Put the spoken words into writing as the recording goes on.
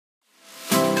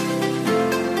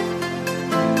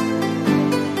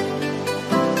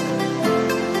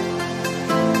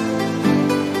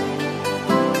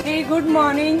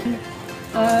Morning.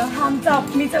 हा आमचा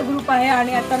अपमीचा group आहे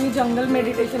आणि आता मी जंगल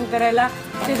मेडिटेशन करायला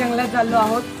ते जंगलात चाललो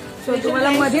आहोत. सो तुम्हाला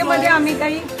मध्ये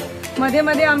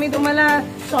मध्ये आम्ही तुम्हाला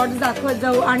शॉर्ट्स दाखवत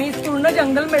जाऊ आणि पूर्ण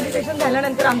जंगल मेडिटेशन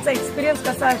झाल्यानंतर आमचा एक्सपिरियन्स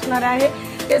कसा असणार आहे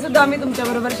ते सुद्धा आम्ही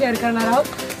तुमच्याबरोबर शेअर करणार आहोत.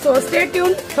 So stay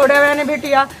tune. थोड्या वेळाने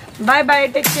भेटूया. Bye bye.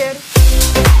 Take care.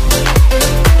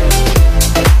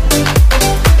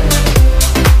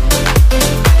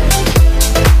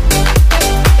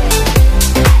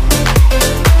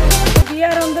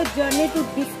 Journey to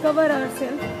discover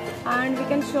ourselves, and we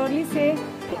can surely say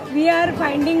we are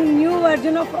finding new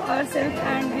version of ourselves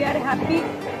and we are happy.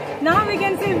 Now we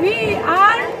can say we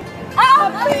are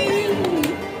happy.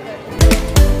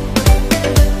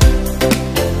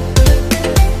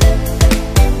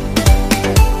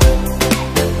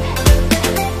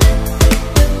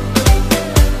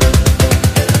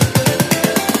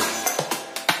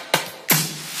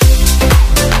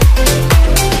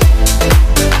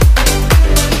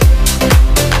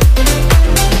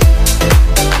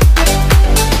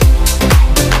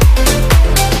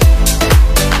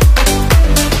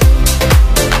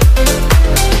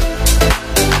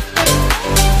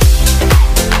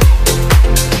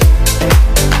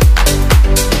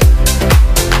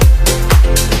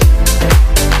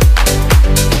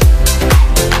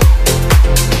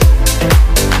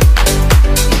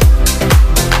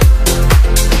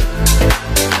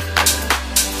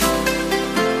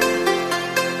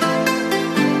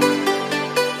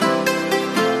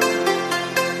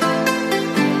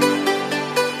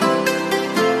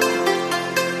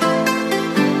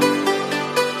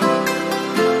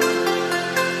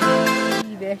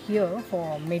 Here for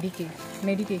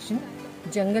meditation,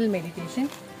 jungle meditation.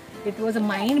 It was a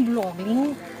mind-boggling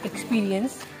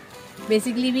experience.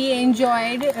 Basically, we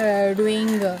enjoyed doing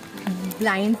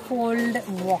blindfold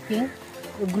walking,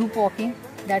 group walking.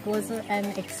 That was an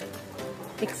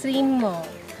extreme,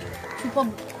 super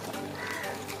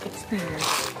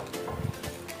experience.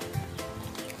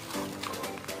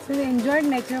 So we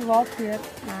enjoyed nature walk here,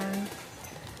 and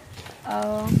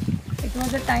it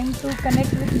was a time to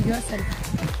connect with yourself.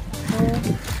 So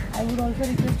I would also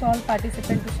request all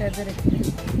participants to share their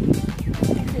experience.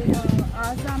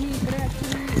 आज आम्ही इकडे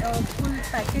actually full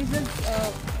packages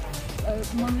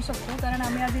म्हणू शकतो, कारण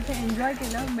आम्ही आज इथे enjoy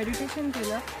केलं, मेडिटेशन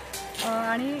केलं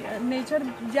आणि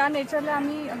ज्या नेचरला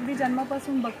आम्ही अगदी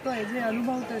जन्मापासून बघतोय, जे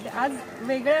अनुभवतोय, ते आज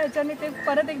वेगळ्या ह्याच्याने ते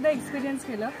परत एकदा एक्सपिरियन्स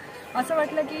केलं. असं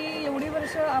वाटलं की एवढी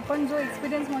वर्ष आपण जो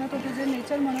एक्सपिरियन्स म्हणत होतो, जे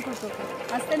नेचर म्हणत होतो,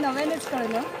 आज ते नव्यानेच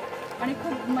कळलं आणि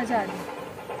खूप मजा आली.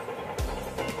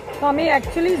 तो आम्ही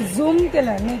ॲक्च्युली झूम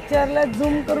केलं, नेचरला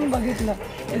झूम करून बघितलं.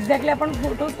 एक्झॅक्टली आपण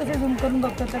फोटोज कसे झूम करून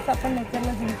बघतो तसं आपण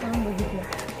नेचरला झूम करून बघितलं.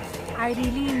 I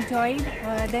really enjoyed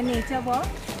the nature walk.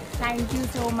 Thank you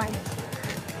so much.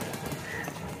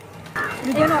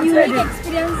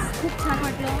 Experience खूप छान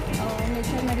वाटलं.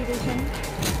 नेचर मेडिटेशन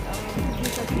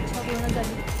खूप इच्छा पूर्ण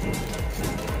झाली.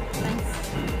 थँक्स.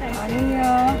 आणि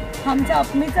आमचा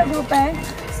अपमीचा ग्रुप आहे.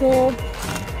 So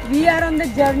we are on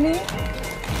the journey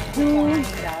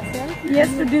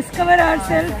to discover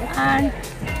ourselves, and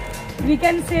we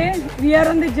can say we are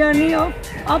on the journey of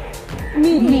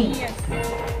uPmE.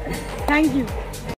 Thank you.